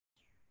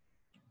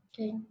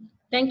Okay,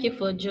 thank you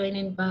for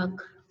joining back.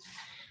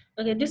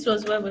 Okay, this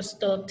was where we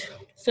stopped.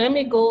 So let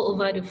me go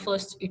over the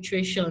first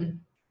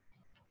iteration.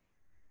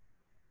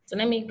 So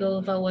let me go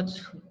over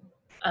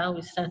how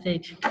we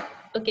started.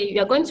 Okay,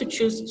 you are going to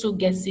choose two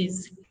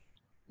guesses,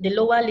 the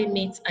lower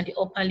limit and the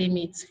upper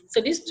limit.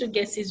 So these two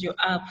guesses you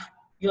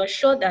are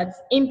sure that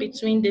in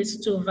between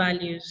these two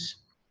values,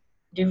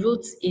 the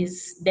root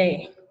is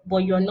there,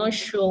 but you're not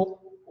sure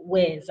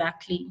where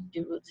exactly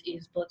the root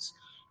is, but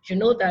you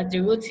know that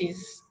the root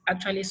is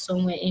actually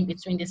somewhere in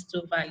between these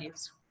two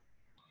values.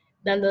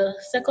 Then the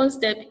second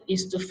step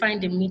is to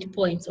find the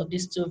midpoint of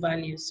these two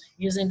values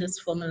using this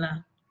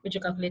formula, which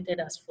you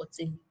calculated as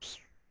 14.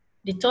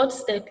 The third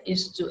step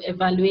is to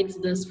evaluate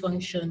this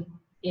function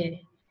here.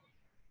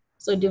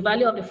 So the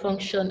value of the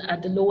function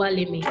at the lower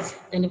limit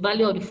and the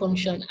value of the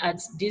function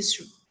at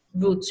this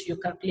root you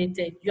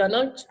calculated.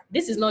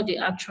 This is not the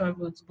actual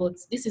root, but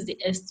this is the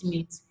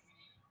estimate.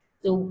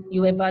 So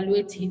you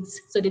evaluate it.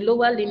 So the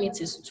lower limit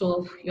is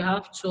 12. You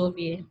have 12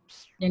 here.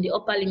 Then the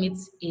upper limit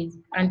is,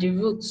 and the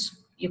root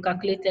you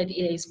calculated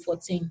here is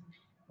 14.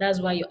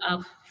 That's why you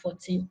have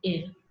 14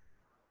 here.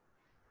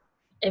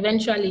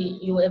 Eventually,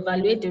 you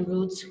evaluate the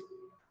root.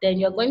 Then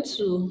you're going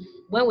to,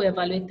 when we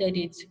evaluated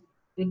it,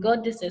 we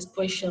got this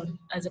expression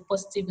as a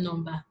positive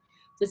number.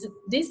 So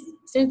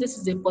since this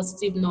is a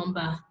positive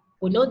number,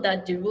 we know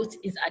that the root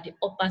is at the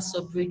upper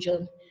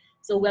subregion.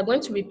 So we're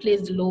going to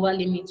replace the lower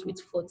limit with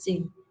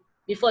 14.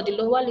 Before, the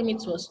lower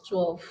limit was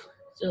 12.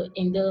 So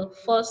in the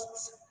first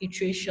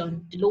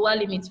iteration, the lower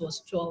limit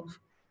was 12.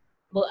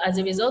 But as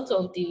a result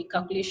of the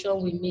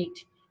calculation we made,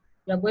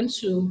 we are going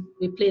to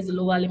replace the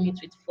lower limit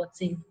with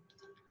 14.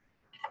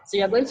 So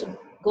you're going to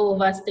go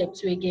over step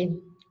 2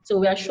 again. So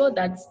we are sure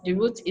that the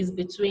root is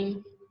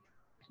between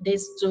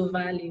these two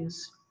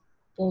values,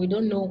 but we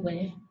don't know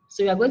where.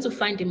 So we are going to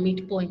find the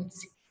midpoint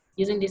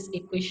using this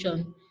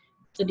equation.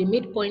 So the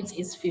midpoint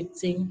is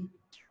 15.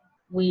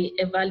 We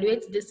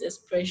evaluate this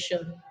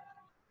expression,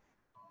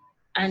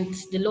 and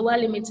the lower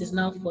limit is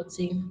now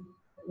 14,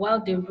 while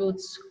the root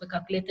we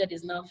calculated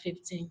is now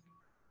 15.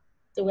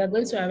 So we are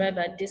going to arrive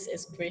at this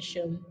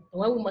expression.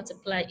 And when we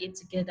multiply it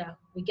together,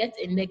 we get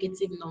a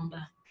negative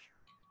number.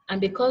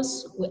 And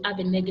because we have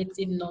a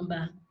negative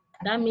number,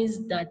 that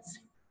means that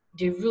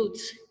the root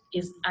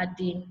is at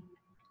the,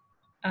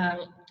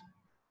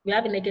 we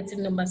have a negative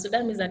number, so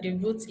that means that the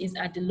root is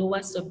at the lower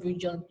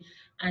subregion.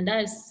 And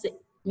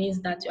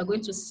means that you're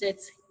going to set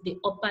the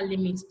upper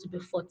limit to be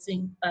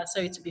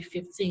to be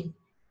 15,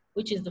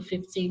 which is the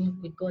 15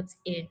 we got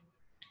here.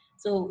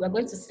 So we're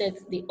going to set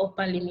the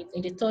upper limit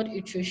in the third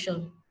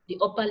iteration, the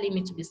upper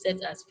limit to be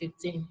set as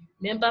 15.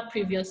 Remember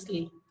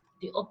previously,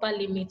 the upper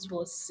limit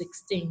was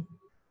 16.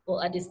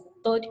 But at the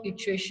third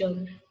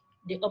iteration,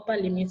 the upper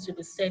limit will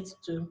be set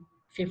to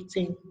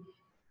 15.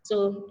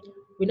 So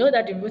we know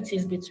that the root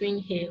is between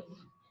here,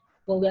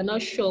 but we are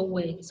not sure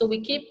where. So we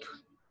keep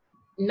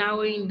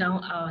narrowing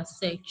down our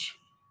search.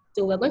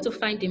 So we're going to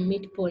find the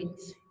midpoint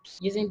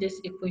using this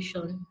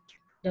equation.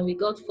 Then we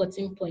got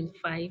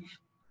 14.5.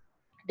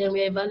 Then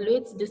we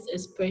evaluate this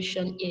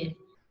expression here.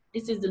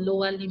 This is the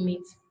lower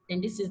limit,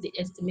 and this is the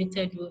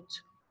estimated root.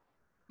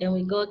 Then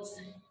we got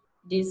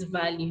these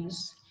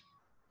values.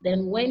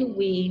 Then when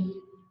we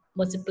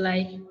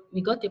multiply,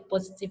 we got a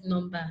positive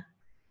number.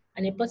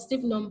 And a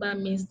positive number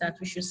means that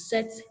we should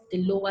set the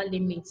lower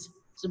limit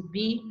to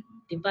be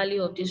the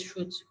value of this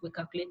root we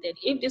calculated.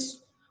 If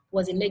this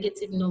was a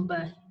negative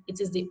number,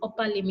 it is the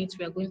upper limit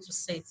we are going to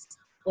set.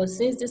 But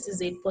since this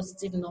is a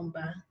positive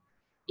number,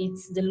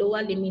 it's the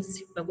lower limit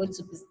we're going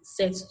to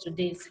set to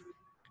this.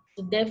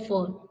 So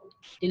therefore,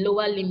 the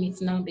lower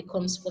limit now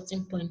becomes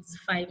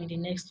 14.5 in the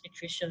next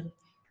iteration.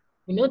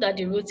 We know that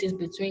the root is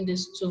between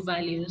these two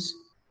values.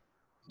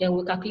 Then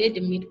we'll calculate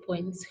the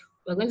midpoint.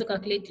 We're going to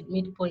calculate the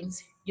midpoint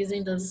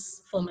using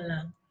this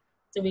formula.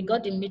 So we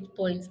got the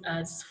midpoint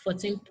as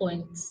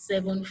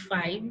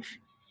 14.75.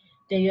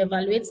 Then you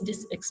evaluate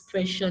this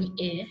expression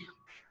here.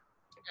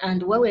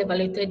 And when we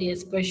evaluated the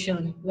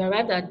expression, we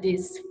arrived at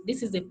this.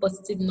 This is a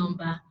positive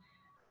number.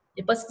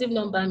 A positive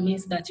number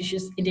means that you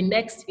should, in the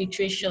next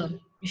iteration,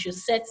 you should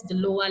set the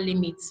lower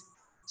limit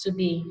to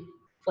be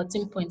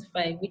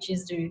 14.5, which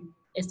is the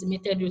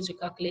estimated root you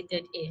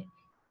calculated here.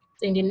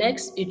 So in the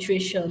next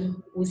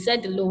iteration, we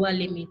set the lower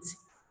limit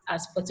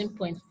as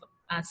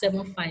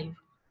 14.75,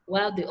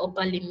 while the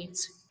upper limit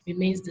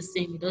remains the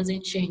same, it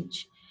doesn't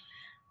change.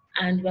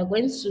 And we're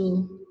going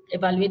to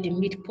evaluate the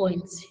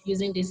midpoint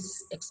using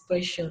this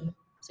expression.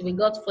 So we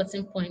got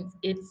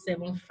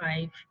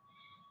 14.875.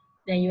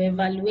 Then you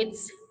evaluate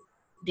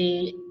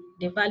the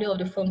value of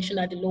the function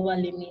at the lower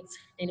limit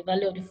and the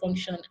value of the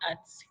function at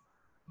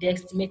the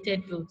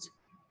estimated root.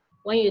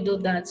 When you do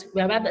that,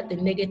 we arrive at a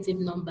negative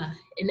number.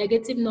 A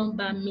negative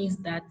number means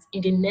that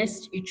in the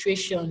next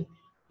iteration,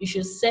 you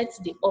should set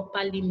the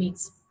upper limit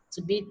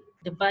to be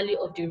the value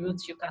of the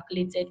root you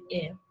calculated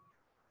here.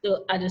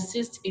 So at the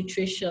sixth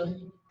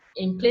iteration,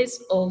 in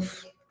place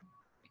of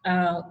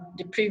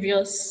the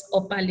previous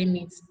upper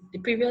limit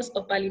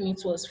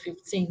was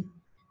 15.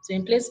 So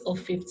in place of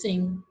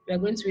 15, we are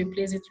going to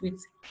replace it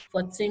with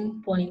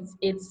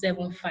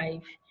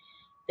 14.875.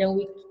 Then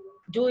we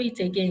do it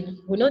again.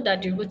 We know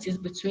that the root is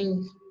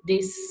between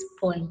this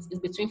point, is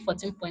between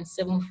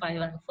 14.75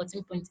 and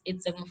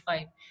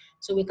 14.875.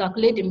 So we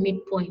calculate the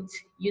midpoint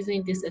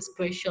using this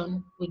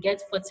expression. We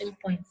get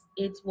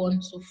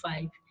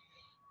 14.8125.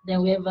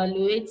 Then we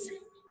evaluate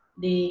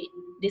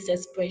this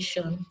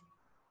expression.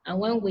 And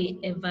when we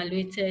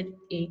evaluated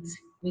it,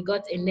 we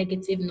got a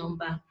negative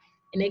number.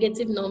 A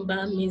negative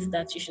number means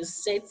that you should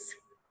set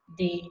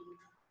the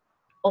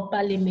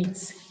upper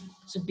limit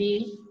to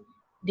be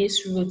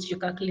this root you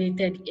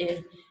calculated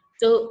here.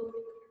 So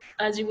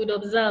as you would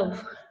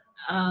observe,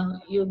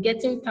 you're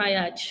getting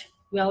tired.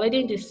 We are already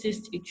in the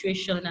sixth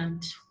iteration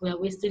and we are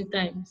wasting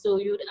time. So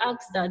you would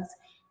ask that,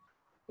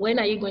 when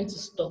are you going to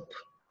stop?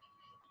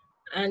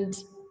 And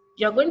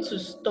you're going to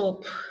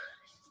stop.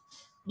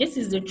 This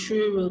is the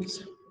true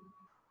root.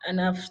 And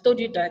I've told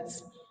you that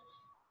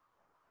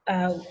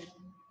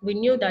we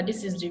knew that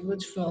this is the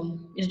root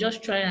from, it's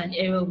just trial and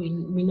error. We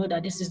know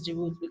that this is the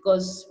root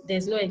because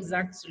there's no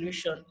exact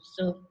solution.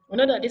 So we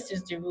know that this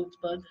is the root,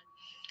 but,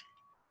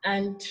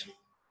 and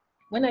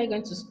when are you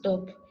going to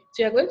stop?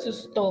 So you're going to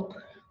stop.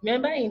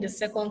 Remember in the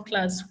second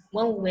class,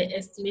 when we were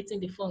estimating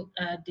the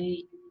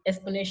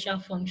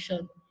exponential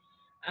function,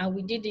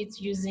 we did it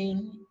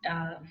using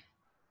a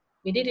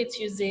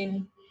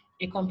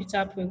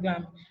computer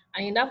program.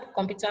 And in that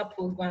computer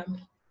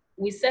program,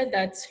 we said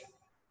that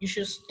you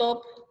should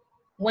stop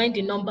when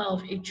the number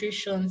of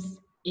iterations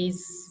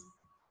is,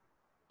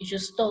 you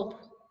should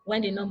stop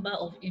when the number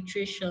of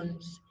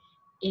iterations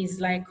is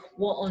like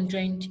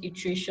 100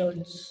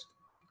 iterations,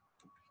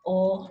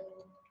 or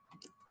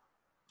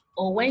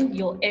when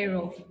your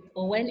error,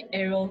 or when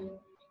error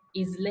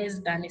is less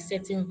than a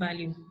certain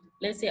value.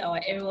 Let's say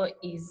our error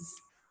is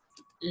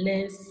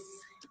less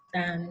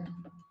than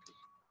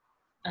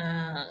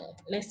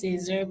let's say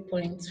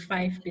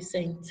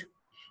 0.5%.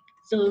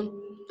 So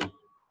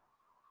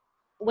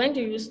when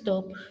do you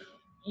stop?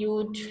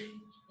 You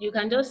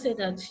can just say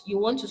that you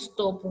want to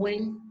stop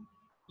when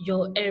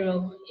your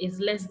error is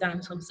less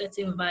than some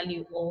certain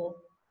value, or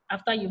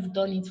after you've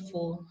done it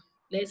for,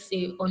 let's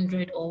say,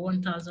 100 or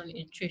 1,000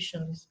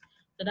 iterations.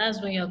 So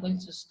that's when you're going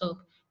to stop.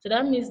 So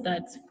that means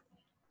that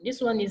this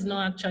one is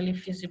not actually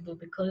feasible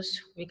because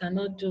we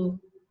cannot do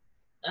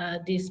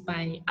this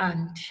by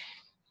hand.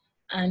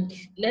 And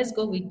let's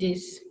go with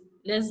this.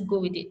 Let's go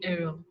with the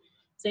error.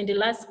 So in the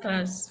last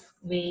class,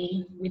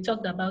 we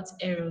talked about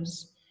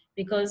errors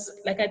because,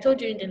 like I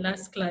told you in the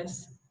last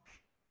class,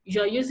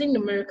 you're using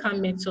numerical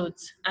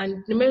methods,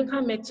 and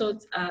numerical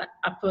methods are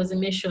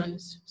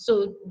approximations.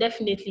 So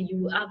definitely you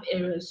will have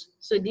errors.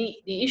 So the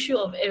issue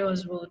of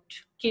errors would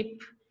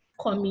keep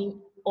coming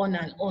on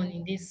and on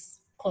in this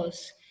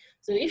course.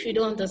 So if you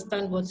don't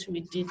understand what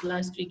we did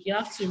last week, you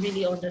have to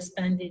really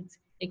understand it,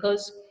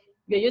 because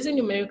you're using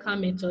numerical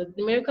methods.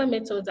 Numerical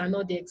methods are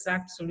not the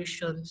exact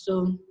solution.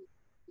 So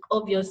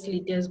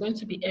obviously there's going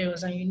to be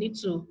errors, and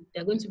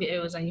there are going to be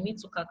errors, and you need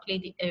to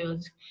calculate the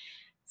errors.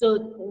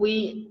 So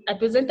I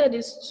presented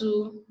these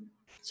two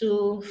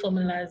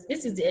formulas.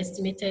 This is the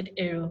estimated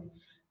error.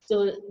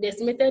 So the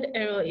estimated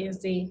error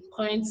is the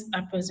current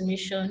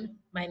approximation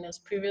minus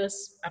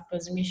previous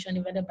approximation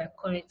divided by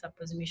current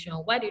approximation,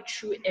 while the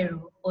true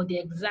error, or the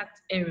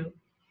exact error,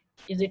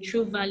 is the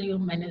true value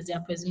minus the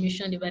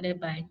approximation divided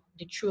by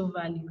the true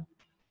value.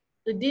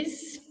 So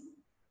this,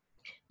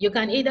 you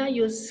can either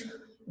use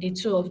the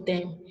two of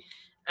them,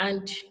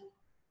 and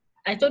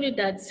I told you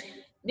that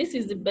this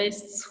is the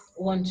best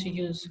one to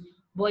use.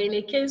 But in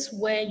a case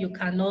where you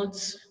don't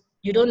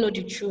know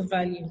the true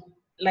value,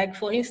 like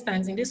for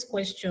instance, in this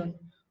question,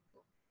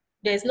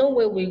 there's no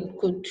way we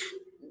could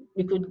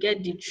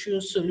get the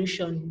true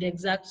solution, the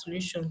exact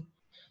solution.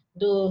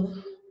 Though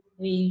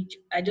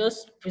I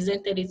just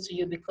presented it to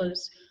you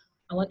because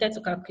I wanted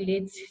to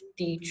calculate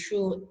the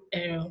true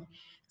error.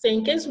 So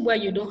in case where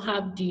you don't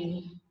have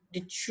the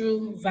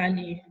true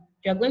value,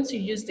 you're going to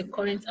use the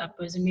current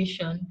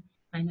approximation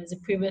minus the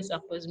previous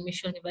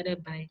approximation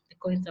divided by the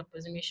current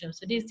approximation.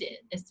 So this is the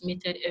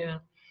estimated error.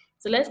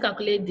 So let's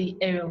calculate the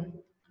error.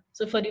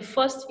 So for the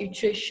first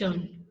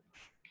iteration,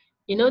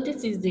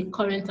 this is the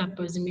current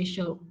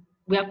approximation.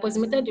 We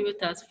approximated the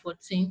rate as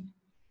 14,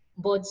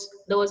 but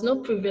there was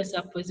no previous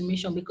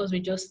approximation because we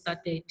just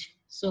started.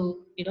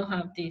 So you don't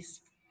have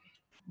this.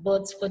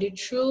 But for the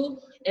true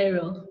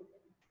error,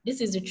 this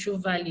is the true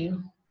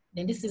value.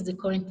 Then this is the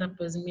current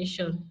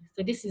approximation.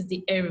 So this is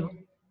the error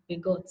we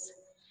got.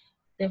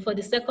 Then for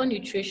the second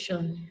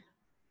iteration,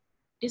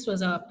 this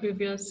was our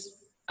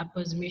previous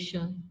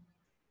approximation.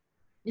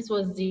 This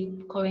was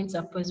the current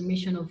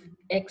approximation of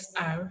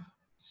XR.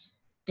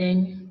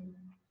 Then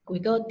we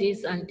got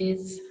this and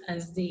this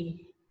as the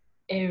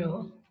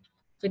error.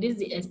 So this is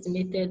the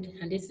estimated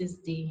and this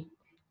is the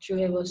true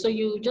error. So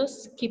you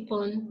just keep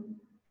on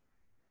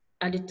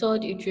at the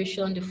third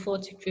iteration, the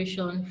fourth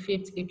iteration,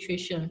 fifth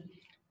iteration.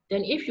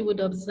 Then if you would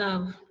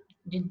observe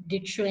the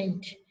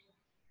trend,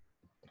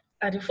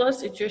 at the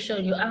first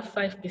iteration, you have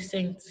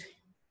 5%.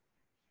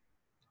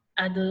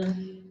 At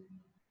the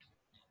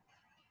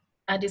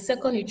At the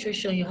second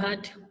iteration, you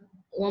had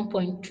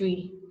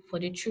 1.3 for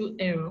the true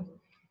error.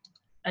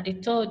 At the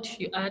third,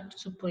 you add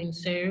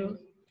 2.0.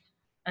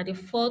 At the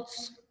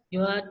fourth,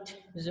 you add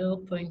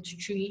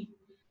 0.3.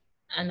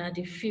 And at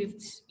the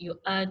fifth, you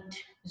add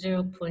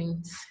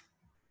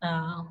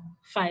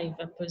 0.5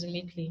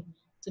 approximately.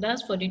 So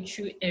that's for the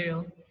true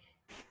error.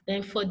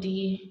 Then for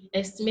the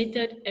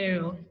estimated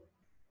error,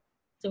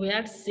 so we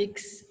add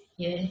 6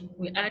 here,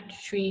 we add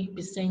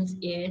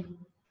 3% here,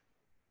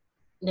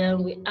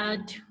 then we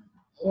add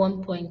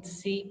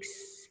 1.6,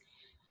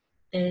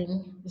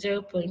 then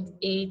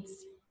 0.8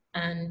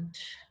 and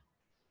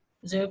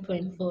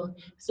 0.4.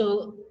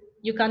 So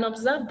you can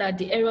observe that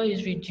the error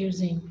is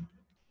reducing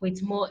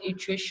with more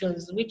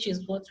iterations, which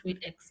is what we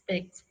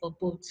expect for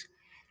both.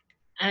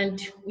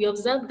 And we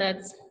observe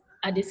that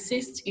at the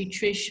sixth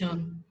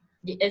iteration,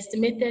 the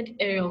estimated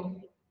error,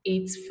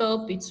 it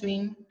fell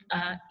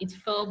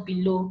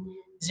below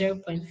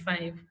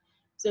 0.5.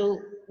 So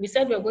we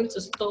said we're going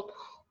to stop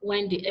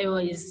when the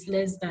error is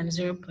less than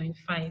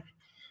 0.5.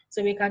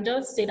 So we can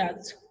just say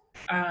that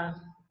uh,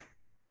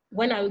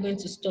 when are we going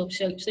to stop?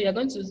 So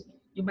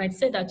you might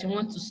say that you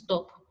want to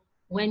stop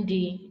when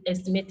the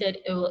estimated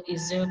error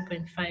is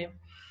 0.5.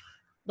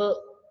 But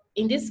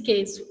in this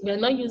case, we're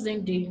not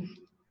using the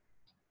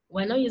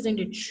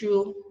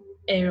true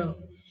error.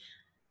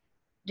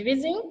 The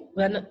reason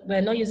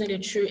we're not using the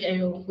true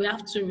error, we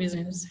have two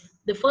reasons.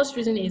 The first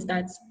reason is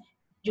that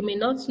you may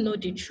not know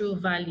the true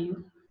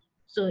value.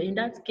 So in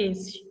that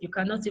case, you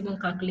cannot even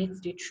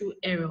calculate the true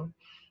error.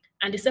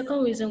 And the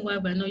second reason why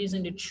we're not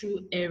using the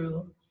true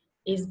error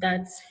is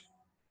that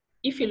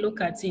if you look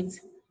at it,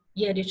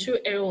 yeah, the true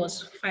error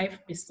was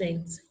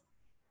 5%.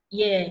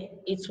 Yeah,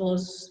 it's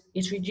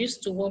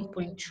reduced to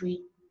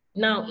 1.3.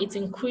 Now it's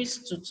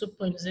increased to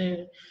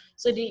 2.0.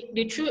 So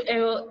the true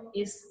error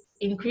is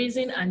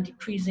increasing and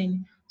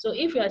decreasing. So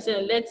if you are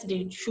saying let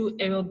the true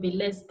error be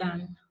less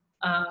than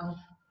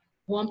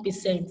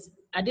 1%,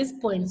 at this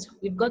point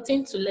we've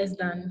gotten to less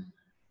than,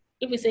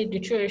 if we say the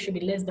true error should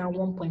be less than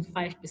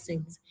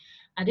 1.5%,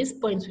 at this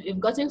point we've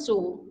gotten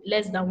to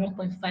less than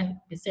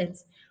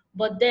 1.5%.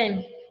 But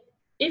then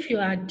if you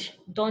had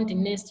done the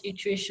next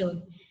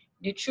iteration,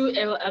 the true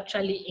error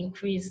actually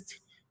increased.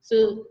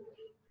 So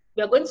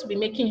we are going to be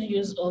making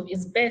use of,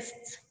 it's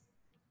best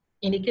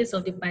in the case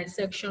of the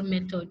bisection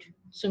method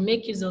to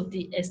make use of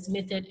the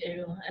estimated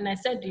error. And I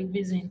said the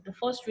reason, the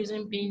first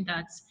reason being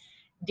that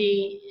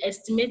the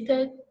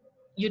estimated,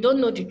 you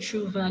don't know the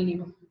true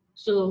value.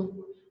 So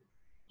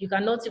you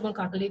cannot even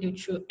calculate the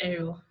true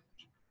error.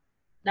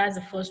 That's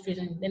the first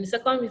reason. Then the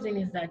second reason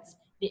is that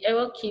the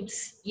error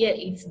keeps, yeah,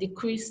 it's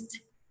decreased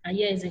and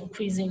yeah, it's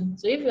increasing.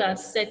 So if you have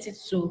set it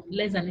to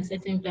less than a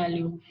certain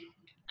value,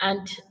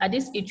 and at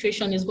this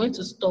iteration is going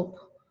to stop,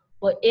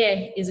 but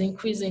air is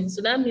increasing.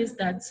 So that means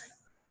that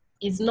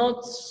it's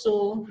not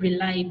so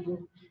reliable.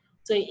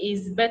 So it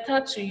is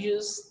better to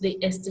use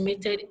the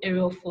estimated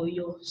error for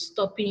your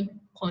stopping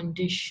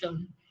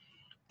condition.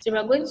 So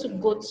we're going to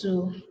go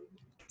to,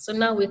 so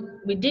now we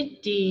did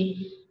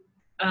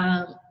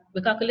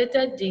we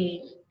calculated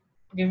the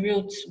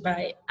root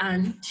by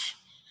and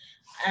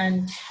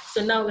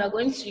so now we are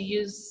going to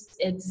use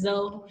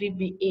Excel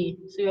VBA.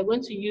 So we are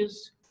going to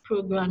use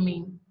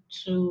programming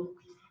to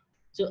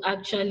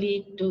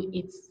actually do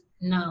it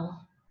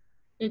now.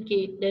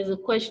 Okay, there's a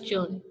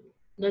question.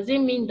 Does it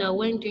mean that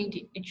when doing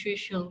the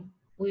iteration,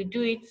 we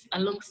do it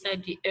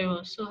alongside the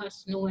error so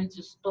as to know when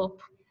to stop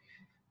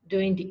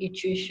doing the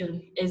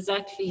iteration?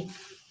 Exactly.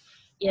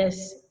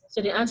 Yes.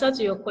 So the answer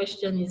to your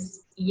question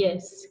is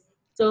yes.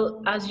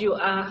 So as you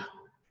are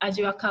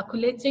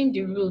calculating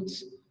the root,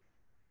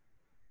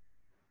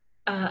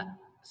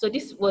 so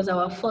this was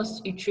our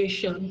first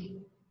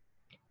iteration.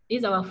 This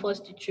is our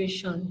first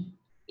iteration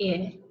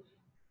here.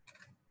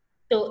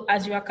 So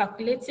as you are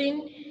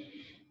calculating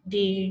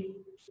the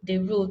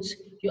root,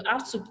 you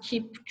have to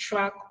keep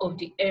track of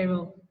the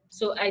error.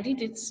 So I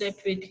did it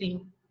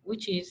separately,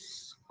 which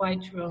is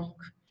quite wrong.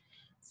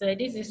 So I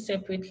did it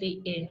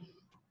separately here.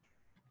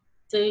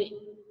 So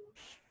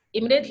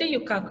immediately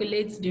you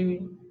calculate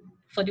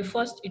for the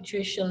first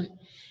iteration,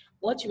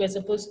 what you were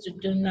supposed to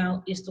do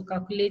now is to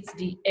calculate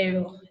the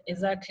error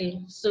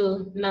exactly.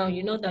 So now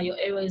you know that your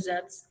error is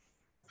at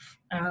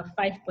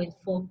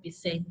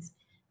 5.4%.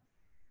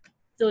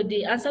 So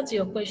the answer to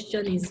your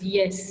question is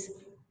yes.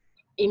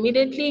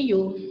 Immediately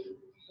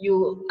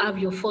you have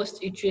your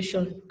first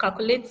iteration,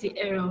 calculate the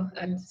error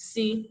and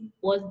see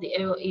what the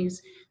error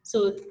is.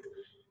 So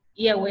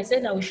yeah, we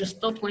said that we should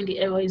stop when the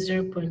error is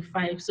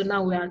 0.5. So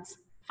now we're at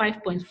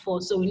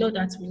 5.4. So we know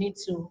that we need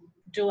to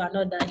do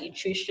another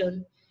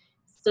iteration.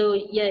 So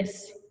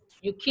yes,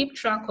 you keep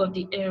track of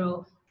the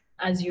error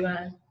as you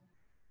are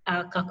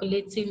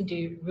calculating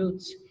the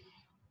root.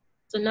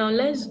 So now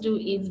let's do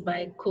it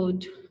by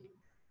code.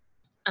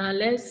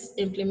 Let's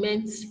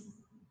implement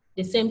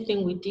the same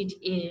thing we did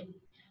here.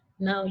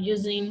 Now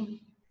using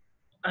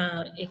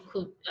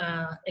Excel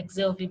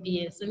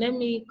VBA. So let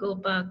me go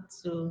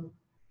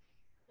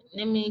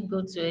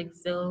to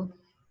Excel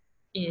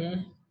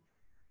here.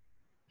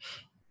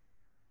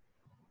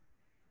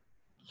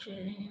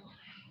 Okay.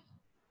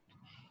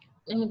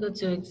 Let me go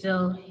to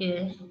Excel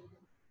here.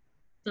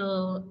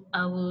 So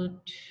I would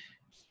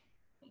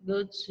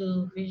go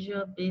to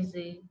Visual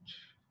Basic.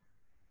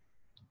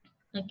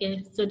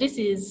 Okay, so this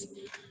is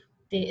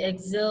the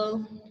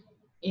Excel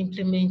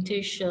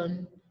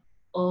implementation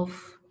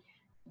of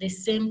the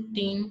same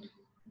thing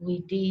we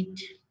did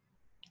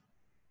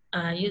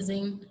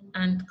using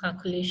and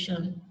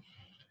calculation.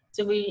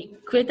 So we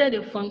created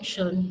a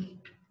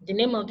function. The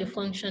name of the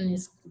function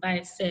is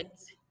bisect.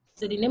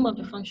 So the name of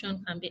the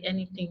function can be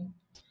anything.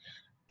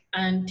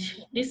 And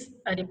these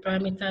are the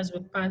parameters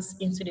we pass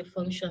into the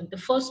function. The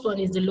first one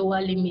is the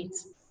lower limit.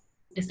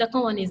 The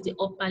second one is the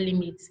upper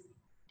limit.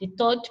 The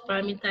third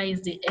parameter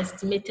is the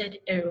estimated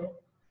error,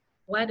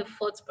 while the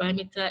fourth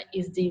parameter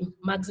is the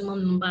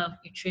maximum number of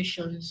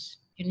iterations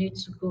you need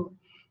to go.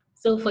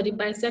 So for the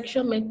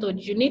bisection method,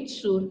 you need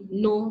to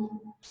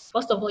know,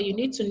 first of all, you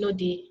need to know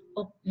the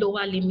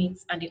lower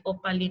limits and the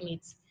upper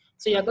limits.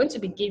 So you're going to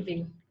be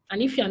giving,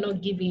 and if you're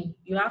not giving,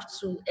 you have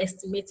to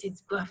estimate it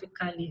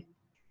graphically.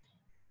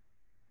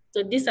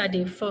 So these are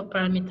the four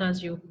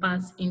parameters you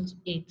pass into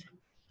it.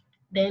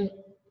 Then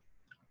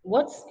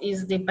what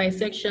is the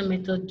bisection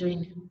method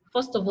doing?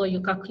 First of all,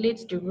 you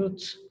calculate the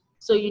root.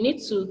 So you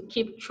need to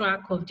keep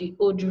track of the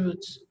old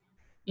root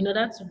in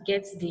order to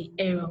get the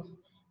error,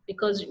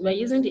 because we're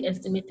using the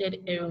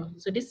estimated error.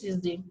 So this is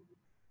the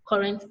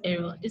current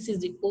error, this is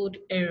the old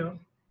error,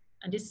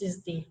 and this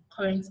is the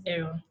current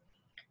error.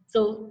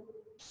 So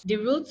the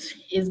root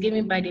is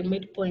given by the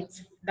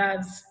midpoint.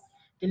 That's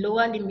the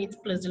lower limit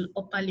plus the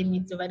upper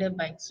limit divided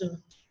by 2.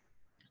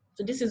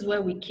 So this is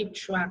where we keep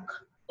track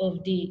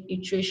of the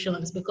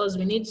iterations, because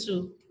we need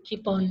to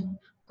keep on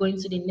going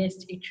to the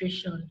next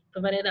iteration,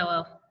 provided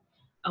our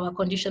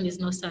condition is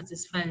not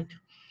satisfied.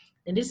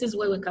 And this is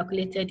where we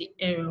calculated the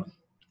error.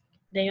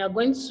 Then you are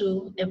going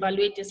to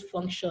evaluate this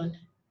function.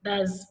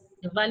 That's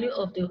the value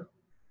of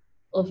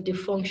the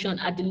function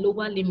at the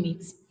lower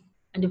limit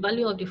and the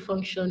value of the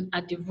function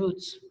at the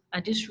root,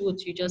 at this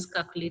root you just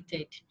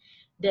calculated.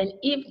 Then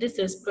if this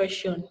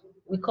expression,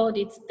 we called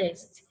it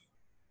test,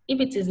 if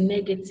it is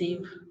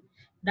negative,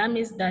 that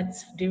means that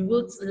the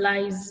root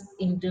lies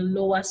in the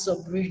lower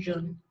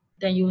subregion.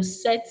 Then you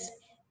set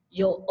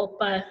your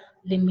upper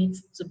limit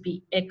to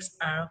be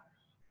XR.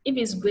 If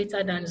it's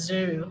greater than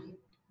 0,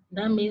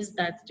 that means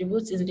that the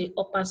root is in the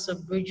upper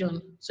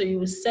subregion. So you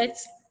will set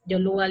the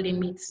lower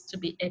limit to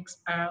be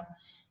XR.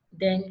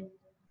 Then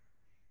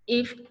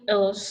if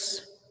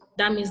else,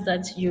 that means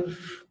that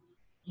you've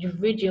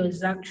read your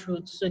exact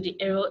root, so the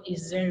error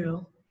is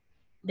 0.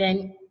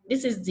 Then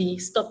this is the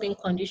stopping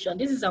condition.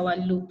 This is our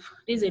loop.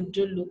 This is a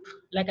do loop.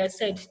 Like I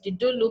said, the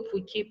do loop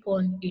will keep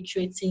on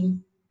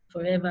iterating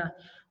forever.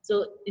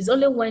 So it's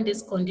only when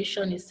this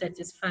condition is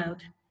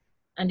satisfied.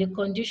 And the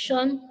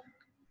condition,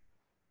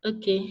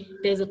 okay,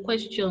 there's a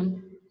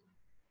question.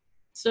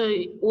 So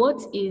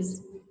what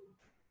is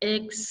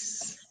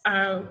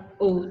XR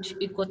old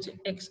equal to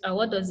XR?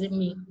 What does it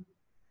mean?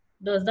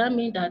 Does that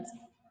mean that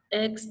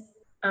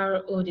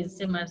XR old is the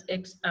same as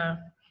XR?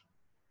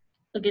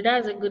 Okay,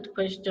 that's a good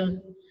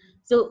question.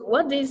 So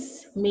what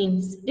this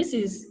means, this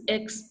is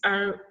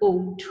XR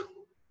old.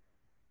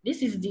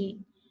 This is the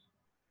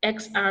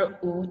XR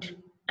old,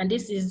 and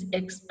this is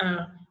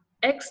XR.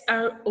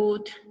 XR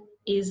old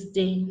is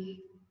the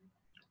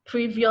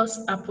previous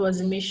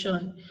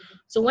approximation.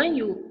 So when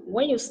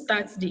you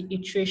start the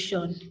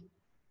iteration,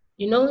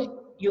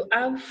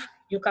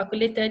 you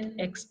calculated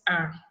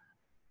XR.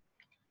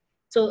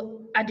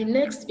 So at the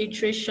next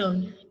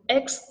iteration,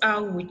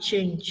 XR will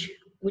change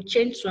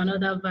to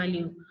another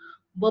value.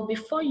 But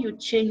before you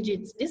change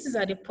it, this is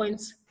at the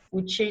point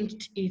we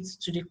changed it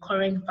to the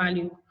current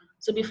value.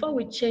 So before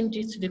we change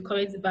it to the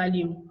current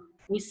value,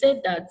 we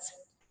said that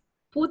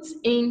put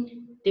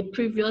in the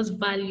previous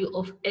value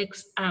of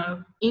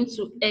XR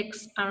into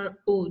XR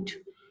old.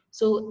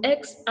 So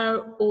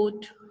XR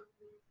old,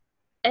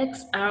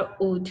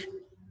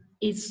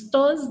 it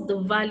stores the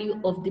value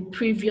of the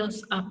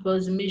previous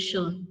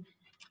approximation.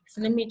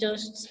 So let me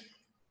just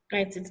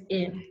write it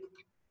here.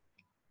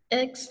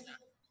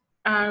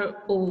 XR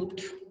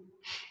old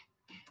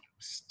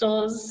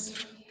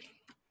stores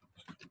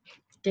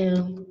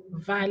the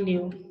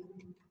value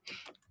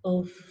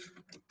of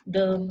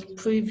the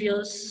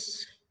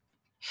previous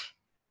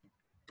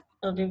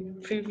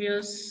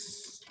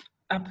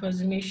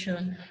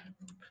approximation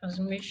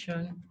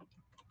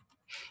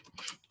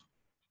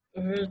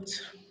root.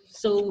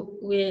 So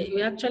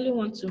we actually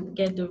want to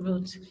get the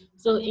root.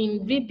 So in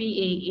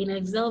VBA, in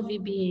Excel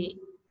VBA,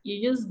 you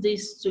use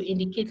this to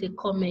indicate a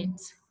comment.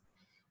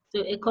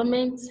 So a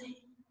comment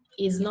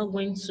is not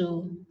going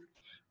to,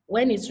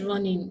 when it's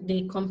running,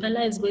 the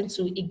compiler is going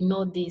to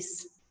ignore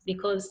this,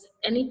 because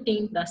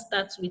anything that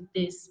starts with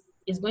this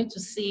is going to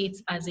see it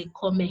as a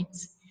comment.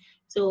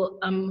 So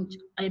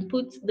I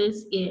put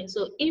this here.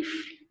 So if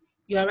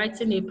you are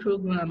writing a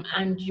program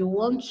and you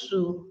want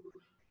to,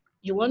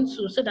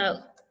 so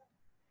that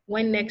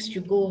when next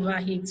you go over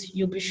it,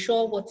 you'll be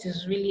sure what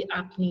is really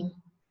happening.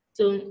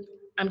 So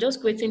I'm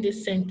just creating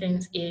this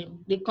sentence here.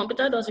 The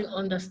computer doesn't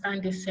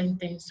understand this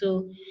sentence.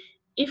 So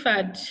if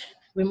I'd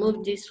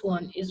remove this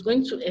one, it's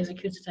going to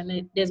execute it,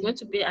 and there's going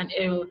to be an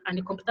error, and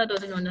the computer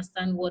doesn't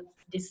understand what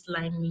this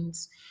line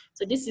means.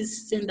 So this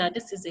is saying that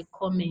this is a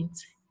comment,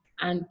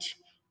 and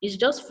it's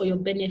just for your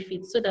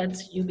benefit so that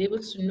you'll be able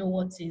to know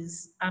what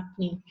is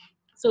happening.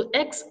 So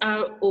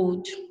XR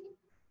old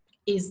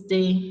is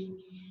the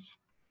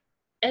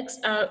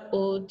XR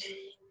old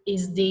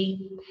is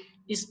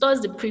it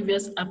stores the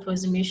previous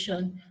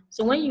approximation.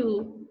 So when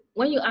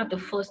you have the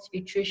first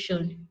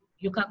iteration,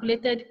 you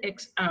calculated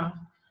XR.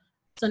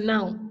 So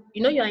now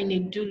you know you are in a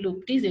do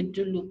loop. This is a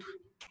do loop.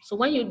 So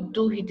when you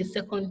do it the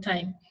second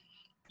time,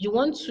 you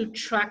want to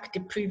track the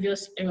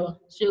previous error.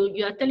 So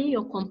you are telling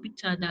your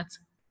computer that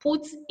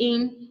put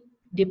in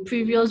the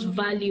previous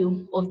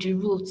value of the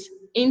root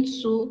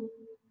into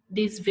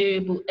this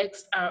variable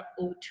XR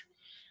old.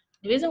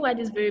 The reason why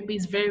this variable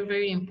is very,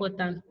 very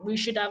important, we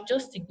should have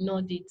just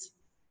ignored it.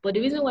 But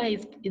the reason why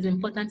it is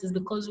important is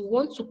because we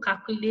want to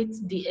calculate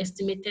the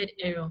estimated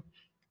error.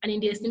 And in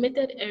the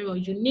estimated error,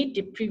 you need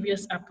the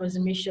previous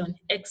approximation,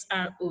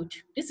 XR old.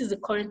 This is the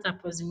current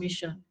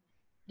approximation.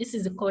 This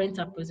is the current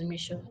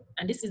approximation,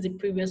 and this is the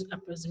previous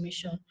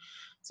approximation.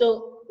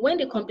 So when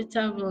the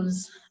computer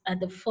runs at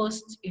the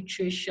first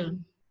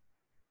iteration,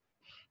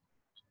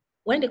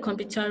 when the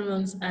computer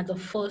runs at the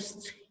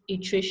first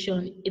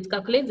iteration, it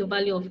calculates the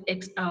value of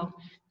XR.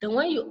 Then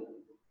when you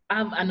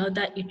have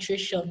another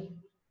iteration,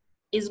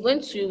 it's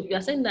going to, you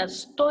are saying that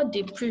store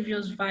the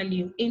previous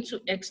value into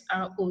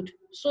XR old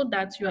so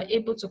that you are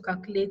able to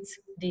calculate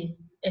the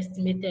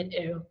estimated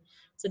error.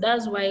 So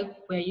that's why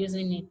we're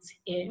using it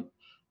here.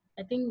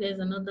 I think there's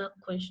another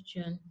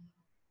question.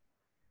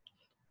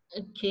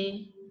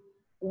 Okay,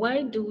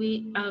 why do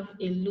we have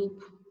a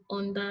loop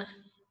under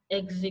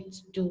exit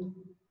do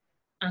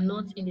and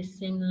not in the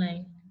same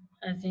line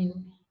as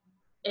in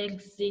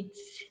exit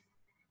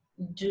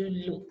do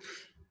loop?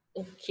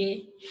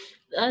 Okay,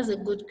 that's a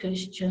good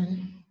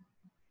question.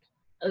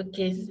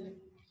 Okay,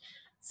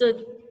 so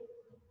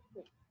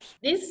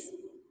this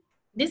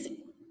this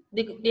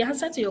the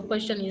answer to your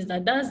question is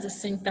that that's the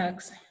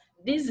syntax.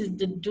 This is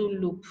the do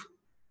loop.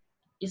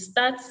 It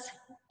starts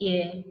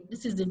here.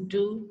 This is the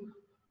do.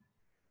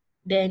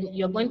 Then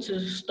you're going to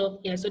stop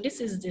here. So this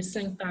is the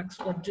syntax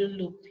for do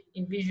loop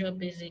in Visual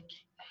Basic.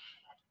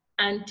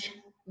 And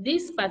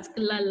this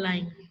particular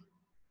line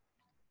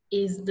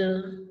is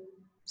the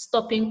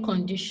stopping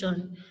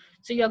condition.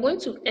 So you are going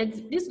to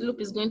this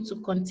loop is going to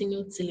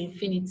continue till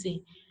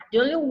infinity. The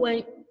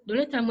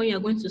only time when you are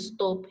going to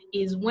stop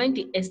is when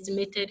the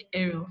estimated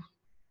error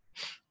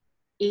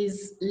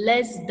is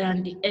less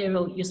than the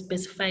error you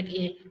specified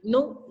here.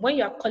 No, when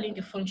you are calling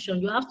the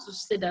function, you have to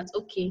say that,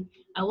 okay,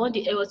 I want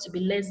the error to be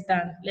less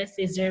than, let's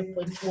say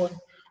 0.1.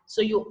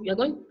 So you're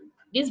going,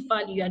 this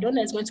value, you are the one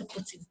that's going to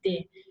put it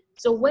there.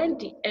 So when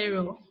the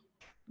error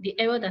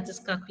that is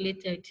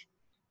calculated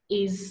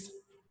is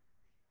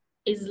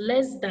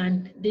less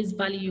than this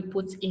value you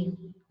put in,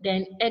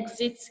 then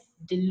exit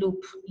the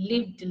loop,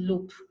 leave the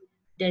loop,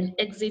 then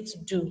exit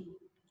do.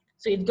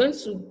 So it's going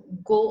to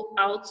go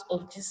out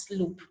of this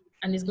loop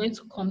and it's going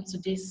to come to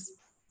this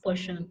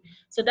portion.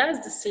 So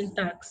that's the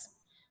syntax.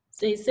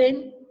 So it's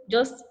saying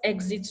just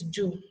exit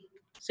do.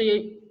 So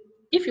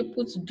if you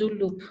put do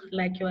loop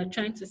like you are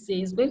trying to say,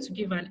 it's going to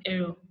give an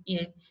error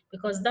here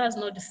because that's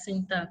not the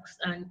syntax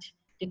and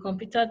the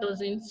computer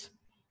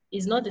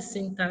is not the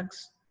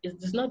syntax.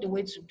 It's not the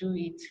way to do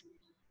it.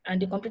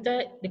 And the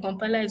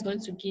compiler is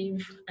going to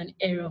give an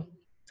error.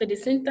 So the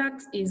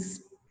syntax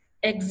is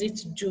exit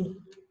do.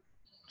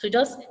 So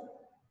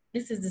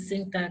this is the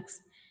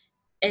syntax,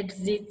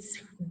 exit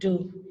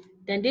do.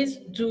 Then this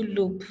do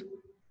loop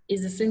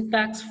is the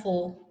syntax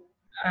for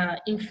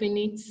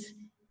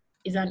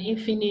is an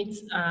infinite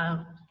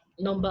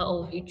number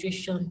of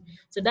iteration.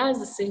 So that's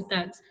the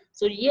syntax.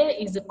 So here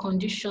is the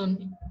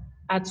condition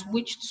at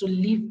which to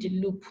leave the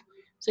loop.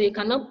 So you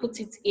cannot put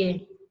it here.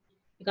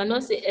 You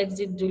cannot say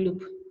exit do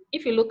loop.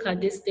 If you look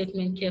at this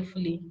statement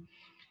carefully,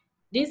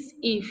 this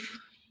if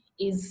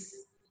is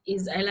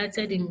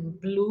highlighted in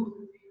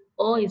blue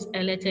or is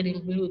highlighted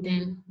in blue,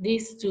 then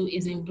this too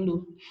is in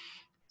blue.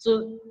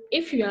 So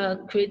if you are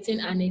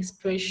creating an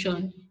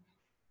expression,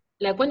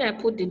 like when I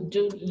put the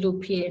do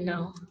loop here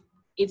now,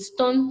 it's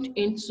turned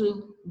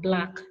into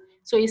black.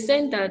 So it's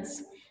saying that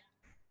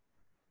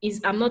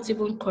I'm not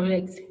even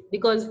correct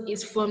because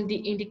it's from the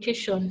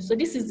indication. So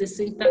this is the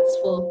syntax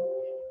for,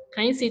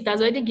 can you see it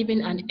has already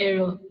given an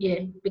error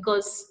here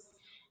because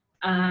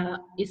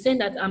it's saying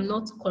that I'm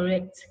not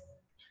correct.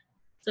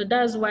 So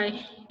that's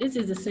why this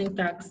is the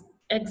syntax,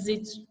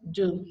 exit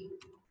do.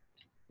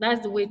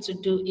 That's the way to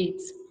do it.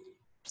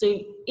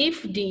 So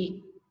if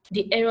the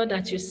error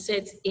that you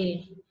set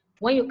here,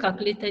 when you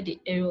calculated the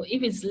error,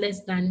 if it's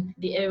less than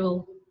the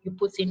error you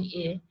put in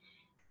here,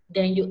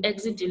 then you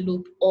exit the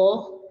loop,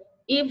 or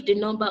if the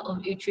number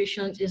of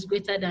iterations is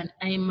greater than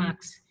I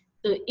max.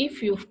 So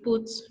if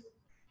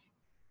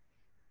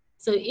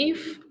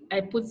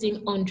I put in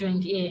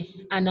 100 here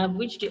and I've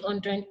reached the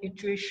 100th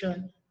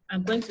iteration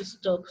I'm going to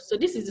stop. So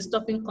this is the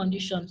stopping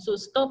condition. So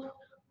stop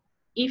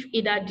if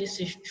either this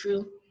is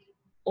true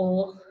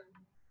or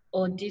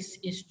this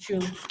is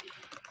true.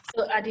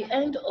 So at the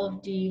end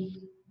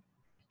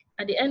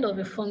of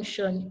a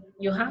function,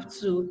 you have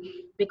to,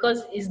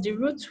 because it's the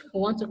root we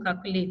want to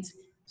calculate.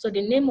 So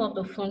the name of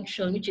the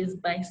function, which is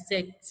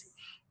bisect,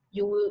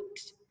 you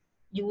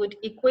would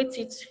equate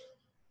it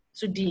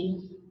to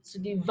the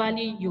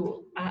value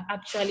you are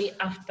actually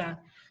after.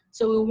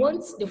 So we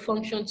want the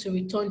function to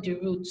return the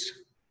root,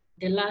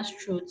 the last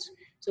root.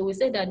 So we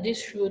say that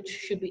this root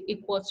should be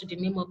equal to the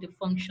name of the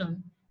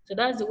function. So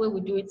that's the way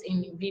we do it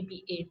in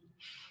VBA.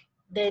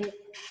 Then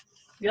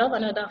you have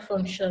another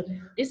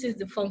function. This is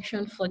the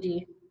function for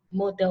the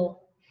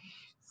model.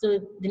 So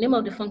the name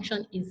of the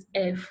function is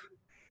f,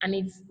 and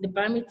it's the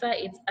parameter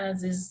it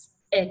has is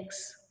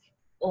x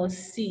or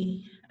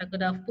c. I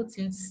could have put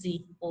in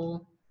c,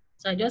 or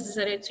so I just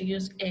decided to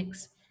use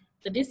x.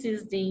 So this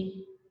is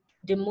the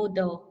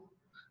model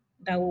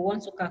that we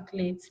want to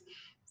calculate.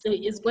 So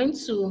it's going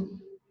to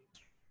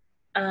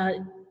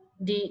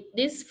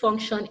this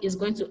function is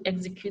going to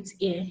execute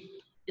here.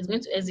 It's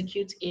going to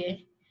execute here,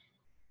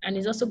 and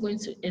it's also going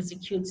to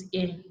execute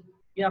here.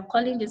 You are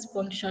calling this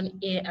function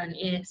here and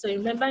here. So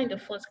remember in the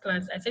first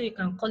class, I said you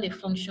can call a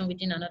function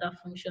within another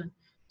function.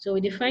 So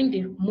we define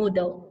the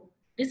model.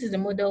 This is the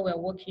model we're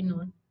working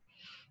on.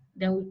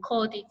 Then we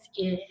called it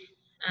here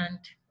and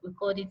we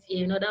called it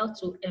here in order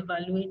to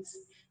evaluate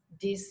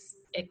this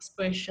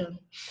expression.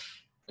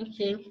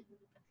 Okay,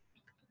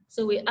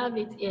 so we have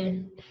it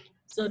here.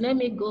 So let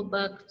me go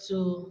back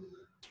to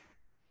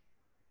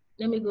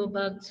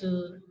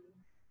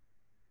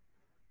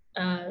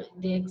the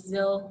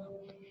Excel.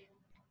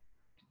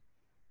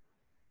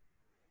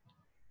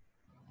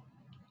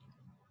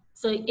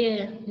 So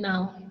here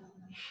now,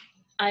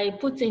 I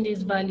put in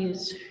these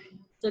values.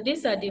 So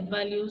these are the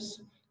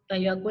values that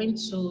you are going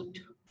to,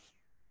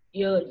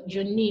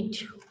 you need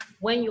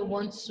when you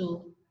want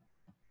to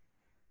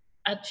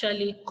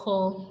actually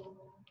call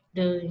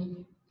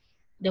the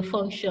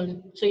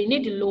function. So you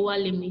need the lower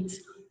limit,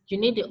 you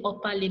need the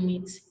upper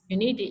limit, you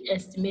need the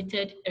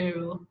estimated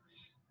error,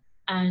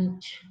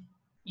 and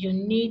you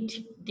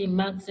need the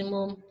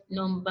maximum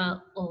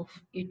number of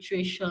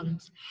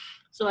iterations.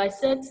 So I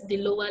set the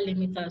lower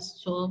limit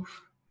as 12,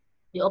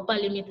 the upper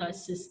limit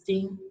as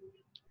 16,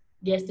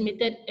 the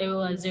estimated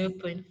error as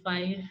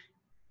 0.5,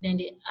 then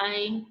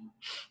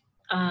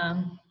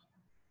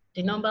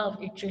the number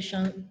of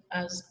iterations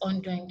as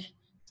 100.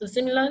 So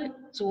similar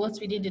to what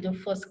we did in the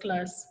first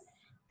class,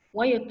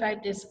 when you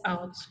type this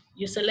out,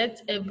 you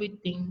select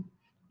everything,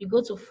 you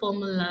go to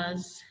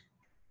formulas,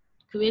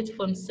 create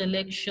from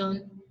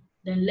selection,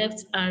 then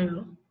left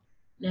arrow,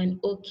 then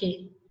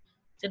OK.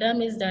 So that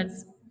means that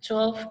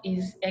 12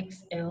 is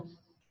XL,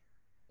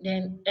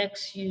 then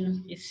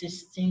XU is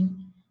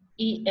 16,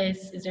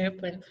 ES is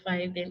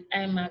 0.5, then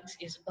IMAX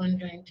is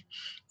 100.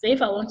 So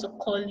if I want to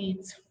call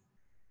it,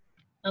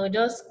 I'll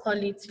just call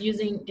it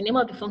using, the name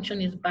of the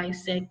function is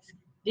bisect.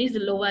 This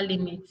lower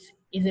limit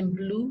is in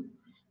blue,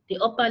 the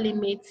upper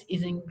limit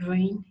is in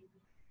green,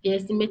 the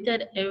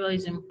estimated error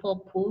is in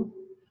purple,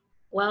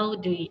 while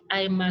the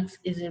IMAX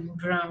is in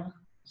brown.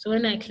 So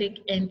when I click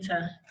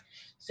enter,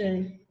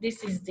 so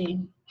this is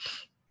the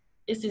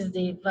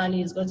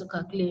value it's going to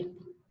calculate.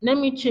 Let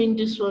me change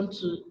this one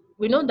to,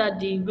 we know that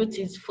the root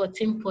is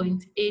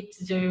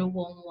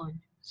 14.8011.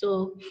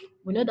 So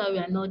we know that we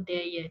are not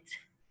there yet.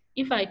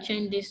 If I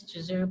change this to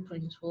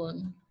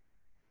 0.1,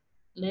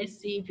 let's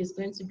see if it's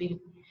going to be,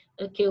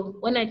 okay,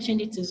 when I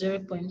change it to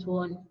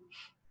 0.1,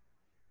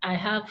 I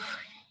have,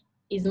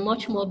 is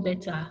much more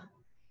better.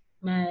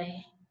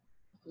 My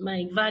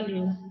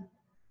value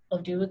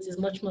of the root is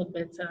much more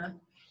better,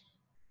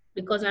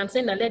 because I'm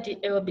saying that let the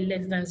error be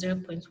less than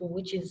 0.1,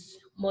 which is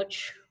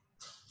much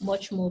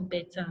more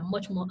better,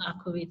 much more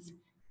accurate.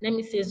 Let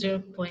me say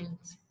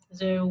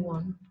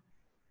 0.01.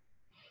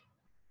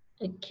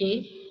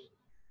 Okay.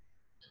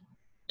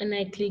 And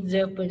I click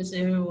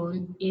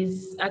 0.01,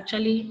 is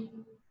actually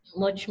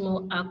much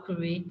more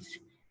accurate.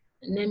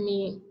 Let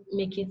me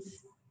make it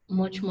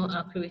much more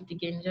accurate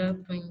again,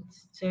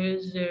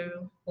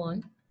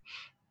 0.001.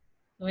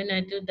 When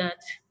I do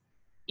that,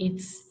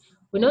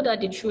 we know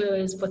that the true error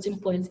is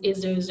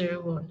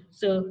 14.8001.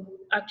 So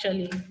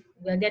actually,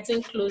 we're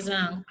getting closer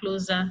and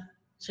closer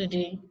to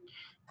the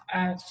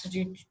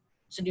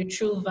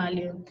true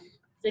value.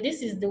 So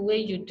this is the way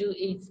you do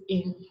it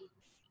in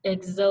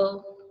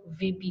Excel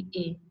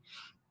VBA.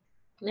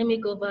 Let me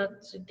go back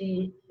to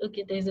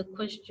okay, there's a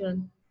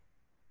question.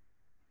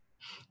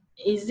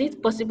 Is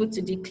it possible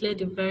to declare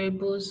the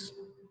variables,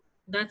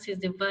 that is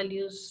the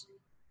values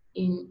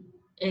in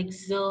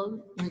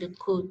Excel in the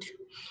code?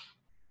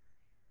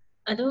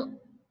 I don't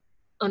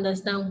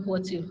understand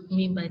what you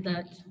mean by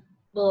that,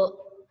 but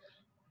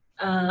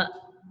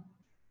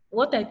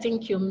what I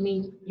think you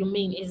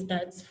mean is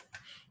that,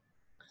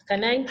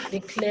 can I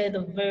declare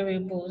the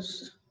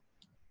variables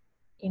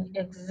in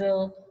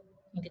Excel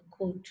in the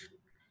code?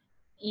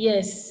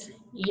 Yes.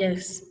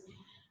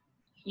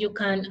 You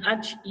can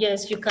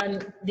yes, you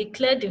can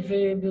declare the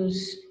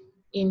variables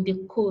in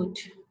the code.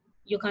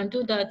 You can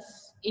do that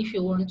if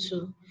you want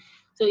to.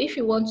 So if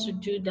you want to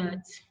do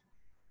that,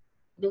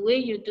 the way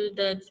you do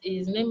that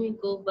is, let me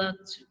go back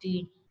to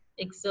the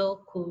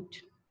Excel code.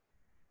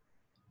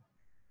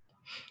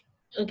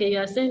 Okay, you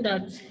are saying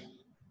that,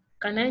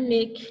 can I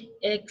make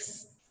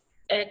x,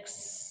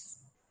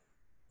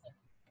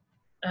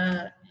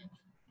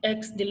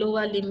 the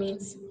lower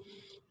limit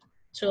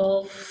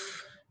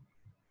 12,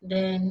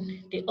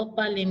 then the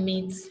upper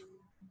limit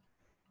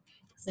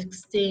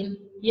 16.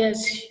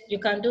 Yes, you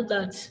can do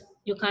that.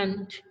 You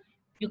can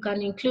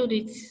include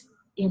it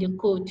in the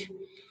code.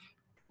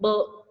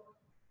 But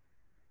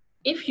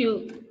if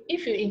you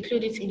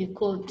include it in the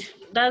code,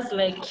 that's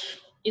like,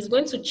 it's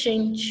going to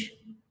change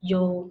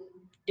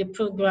the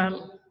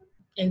program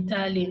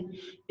entirely,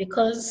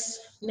 because,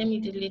 let me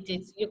delete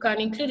it. You can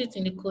include it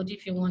in the code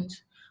if you want,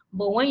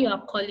 but when you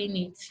are calling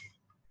it,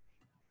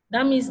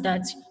 that means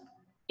that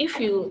if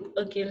you,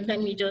 okay,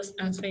 let me just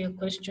answer your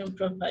question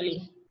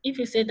properly. If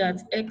you say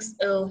that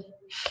XL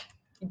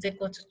is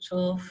equal to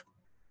 12,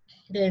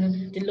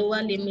 then the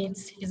lower limit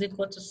is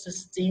equal to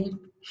 16,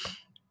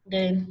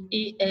 then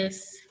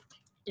ES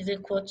is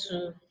equal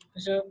to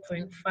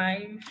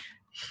 0.5,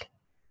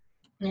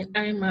 and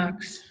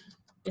IMAX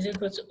is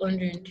equal to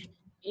 100.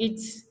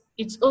 It's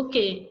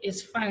okay,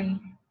 it's fine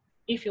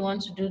if you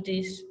want to do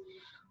this,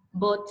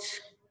 but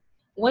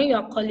when you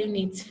are calling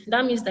it,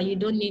 that means that you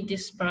don't need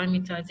these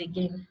parameters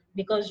again,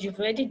 because you've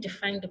already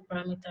defined the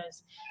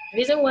parameters. The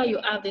reason why you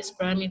have these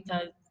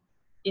parameters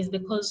is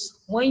because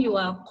when you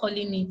are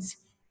calling it,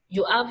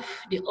 you have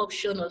the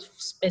option of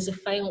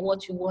specifying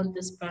what you want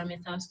these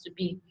parameters to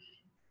be.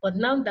 But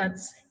now that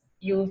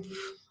you've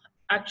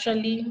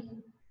actually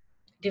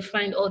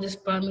defined all these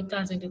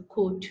parameters in the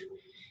code,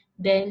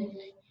 then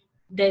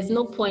there's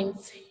no point.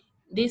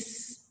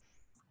 This,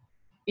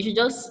 you should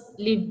just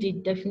leave the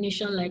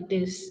definition like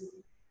this.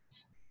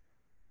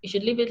 You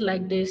should leave it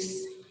like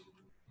this.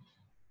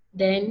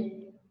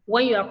 Then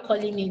when you are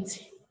calling it,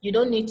 you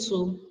don't need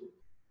to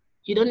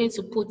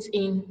put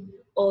in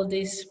all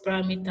these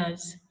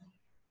parameters.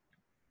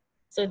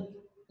 So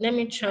let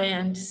me try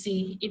and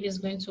see if it's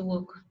going to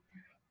work.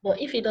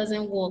 But if it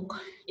doesn't work,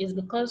 it's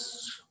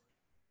because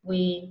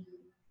we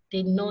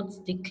did not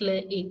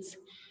declare it.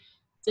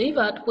 So if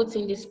I had put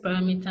in these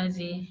parameters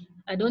here,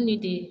 I don't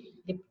need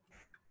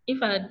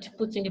if I had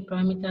put in the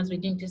parameters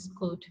within this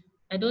code,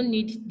 I don't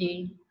need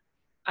the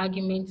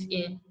argument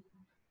here.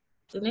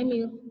 So let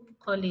me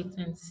call it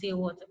and see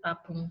what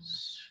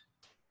happens.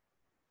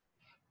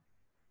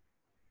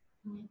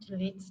 Let me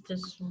delete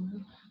this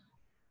one,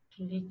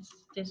 delete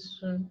this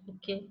one,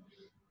 okay.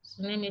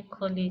 So let me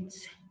call it,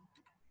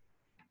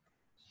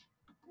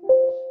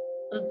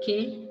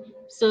 okay.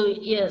 So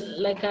yeah,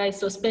 like I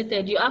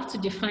suspected, you have to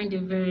define the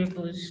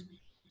variables.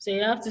 So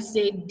you have to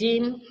say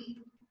dim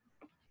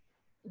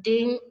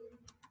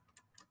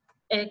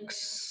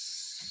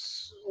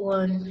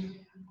x1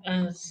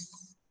 as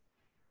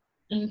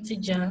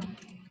integer,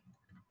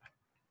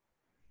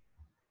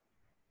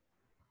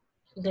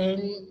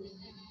 then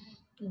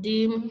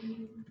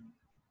dim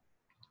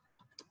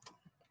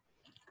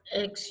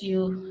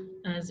xu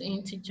as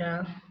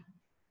integer,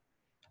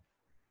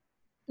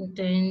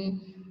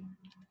 then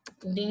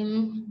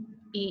dim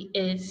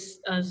es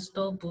as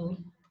double.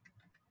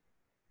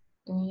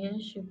 Here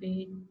should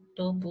be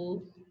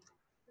double,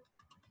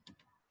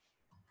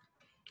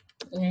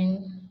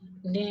 then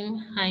dim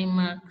high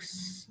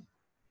max.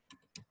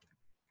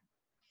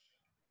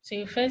 So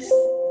you first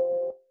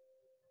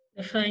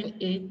define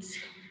it.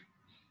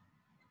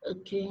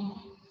 Okay,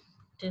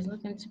 there's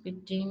not going to be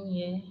dim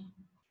here.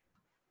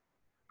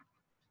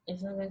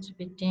 It's not going to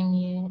be dim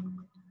here.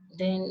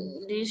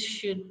 Then this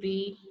should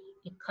be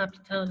a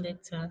capital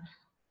letter.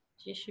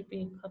 This should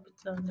be a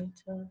capital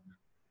letter.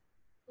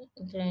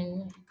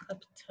 Then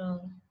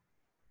capital,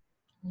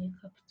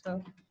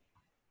 capital.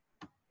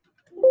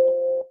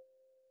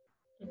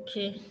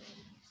 Okay,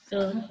 so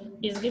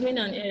it's giving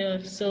an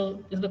error.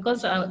 So it's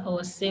because I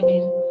was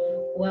saving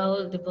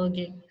while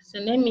debugging. So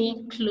let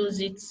me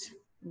close it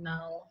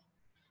now.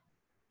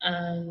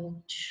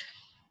 And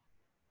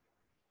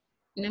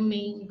let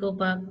me go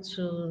back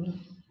to,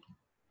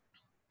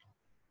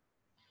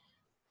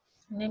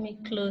 let me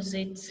close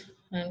it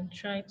and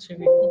try to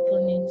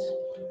reopen it.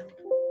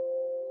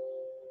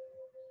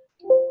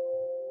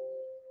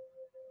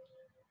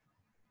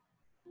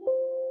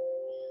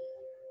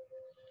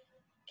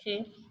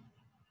 Okay.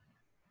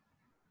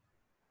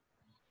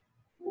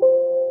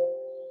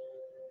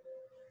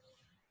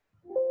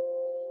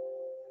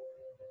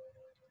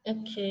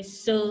 Okay,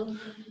 so,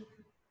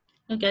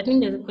 okay, I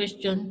think there's a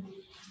question.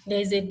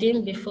 There's a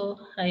dim before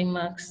high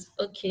marks.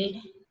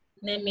 Okay,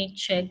 let me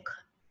check.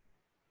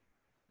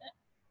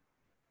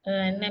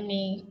 Let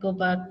me go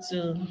back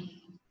to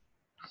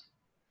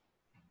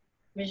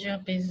Visual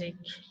Basic.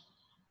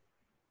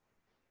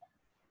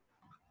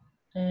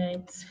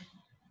 Right.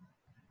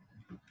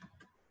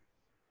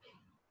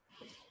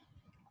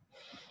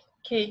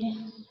 Okay,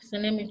 so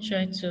let me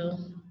try to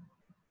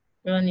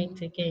run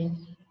it again.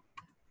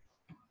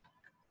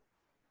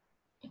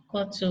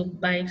 equal to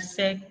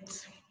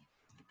bisect.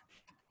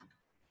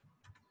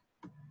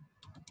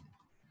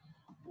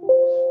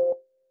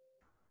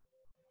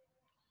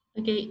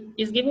 Okay,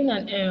 it's giving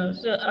an error.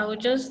 So I will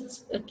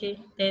just, okay,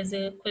 there's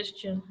a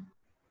question.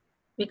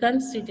 We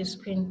can't see the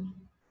screen.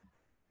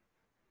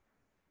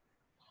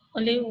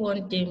 Only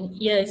one dim.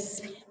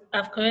 Yes,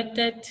 I've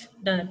corrected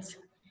that.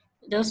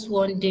 Just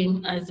one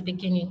dim as the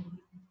beginning.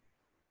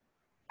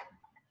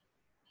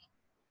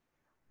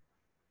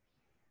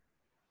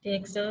 The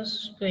Excel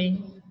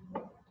screen.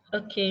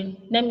 Okay,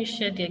 let me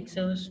share the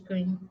Excel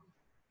screen.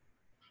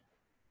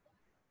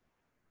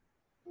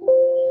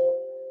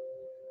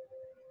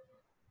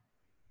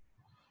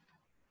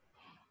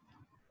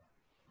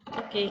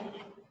 Okay.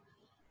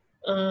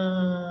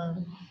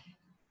 Um,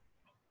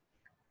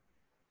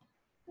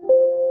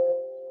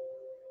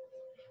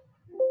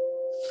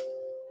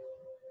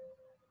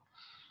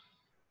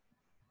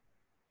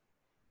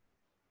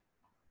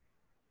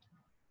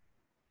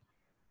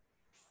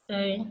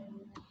 Sorry.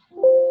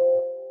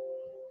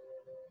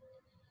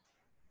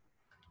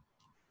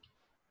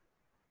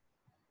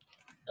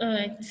 All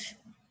right.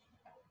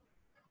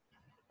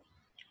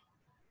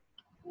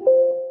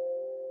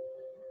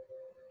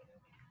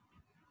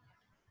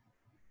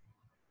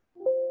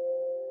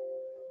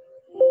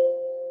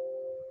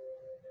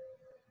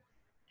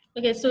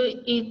 Okay, so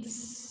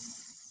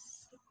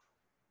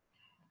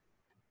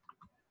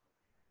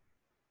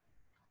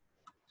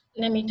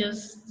let me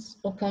just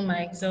open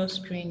my Excel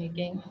screen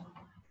again.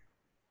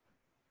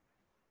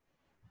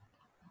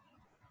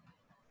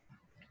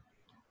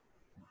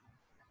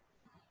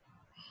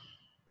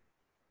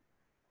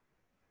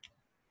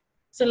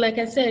 So like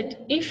I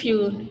said, if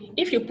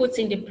you put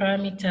in the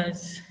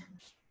parameters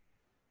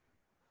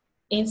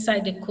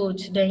inside the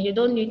code, then you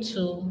don't need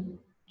to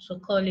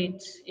call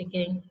it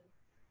again.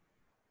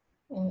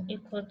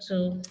 Equal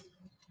to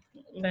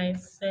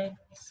bisect.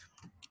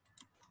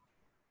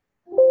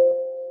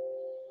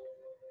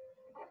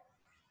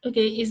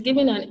 Okay, it's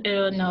giving an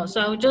error now.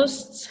 So I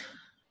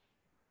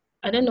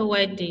don't know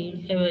why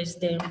the error is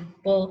there,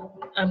 but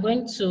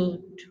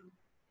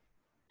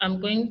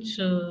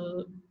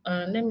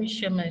let me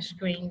share my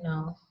screen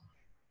now.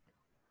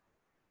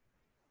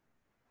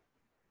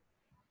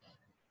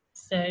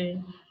 So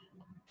let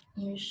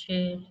me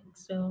share.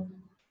 So,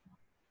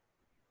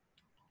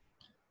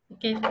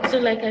 okay, so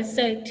like I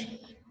said,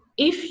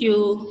 if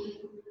you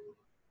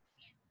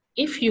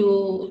if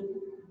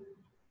you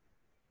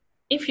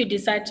if you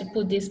decide to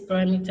put these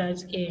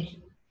parameters here,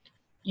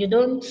 you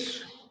don't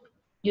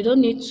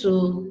need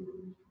to,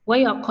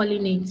 when you're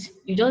calling it,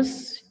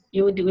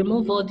 you would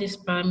remove all these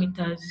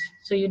parameters.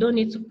 So you don't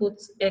need to put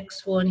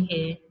x1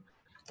 here,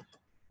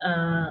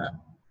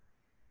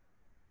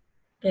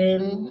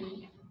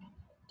 then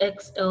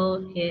xl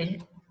here,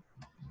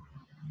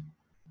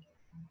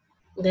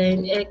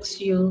 then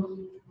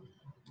xu,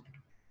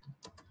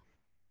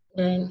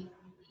 then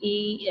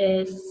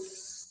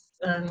es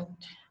and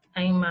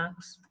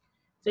imax.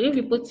 So if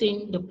you put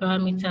in the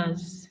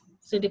parameters,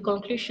 so the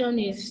conclusion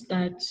is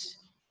that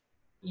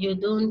you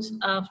don't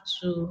have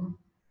to,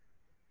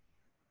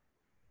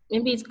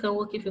 maybe it can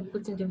work if you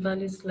put in the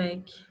values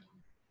like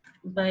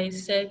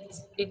bisect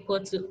equal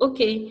to,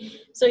 okay,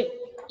 so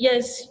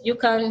yes, you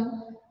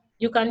can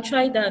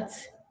try that.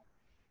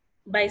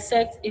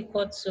 Bisect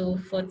equal to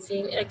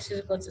 14, x is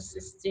equal to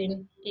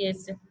 16,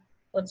 es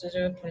equal to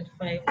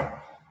 0.5,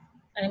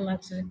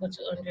 imax is equal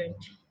to 100.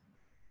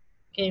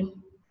 Okay,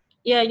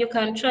 yeah, you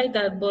can try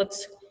that, but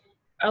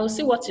I will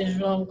see what is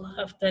wrong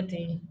after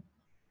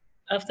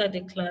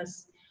the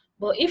class.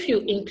 But if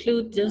you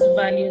include those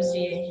values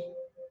here,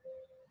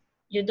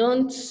 you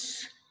don't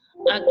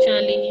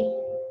actually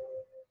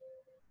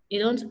you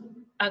don't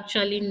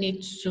actually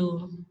need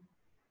to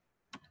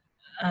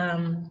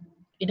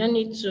you don't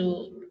need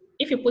to,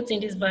 if you put in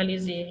these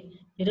values here,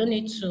 you don't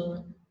need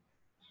to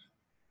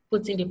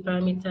put in the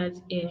parameters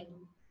here.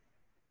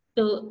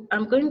 So I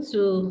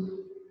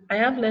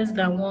have less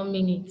than 1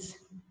 minute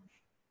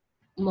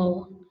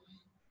more.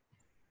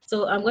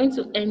 So I'm going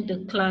to end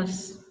the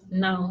class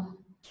now.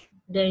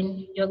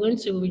 Then you're going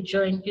to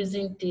rejoin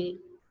using the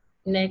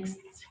next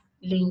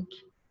link,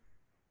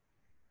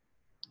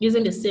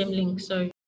 using the same link, sorry.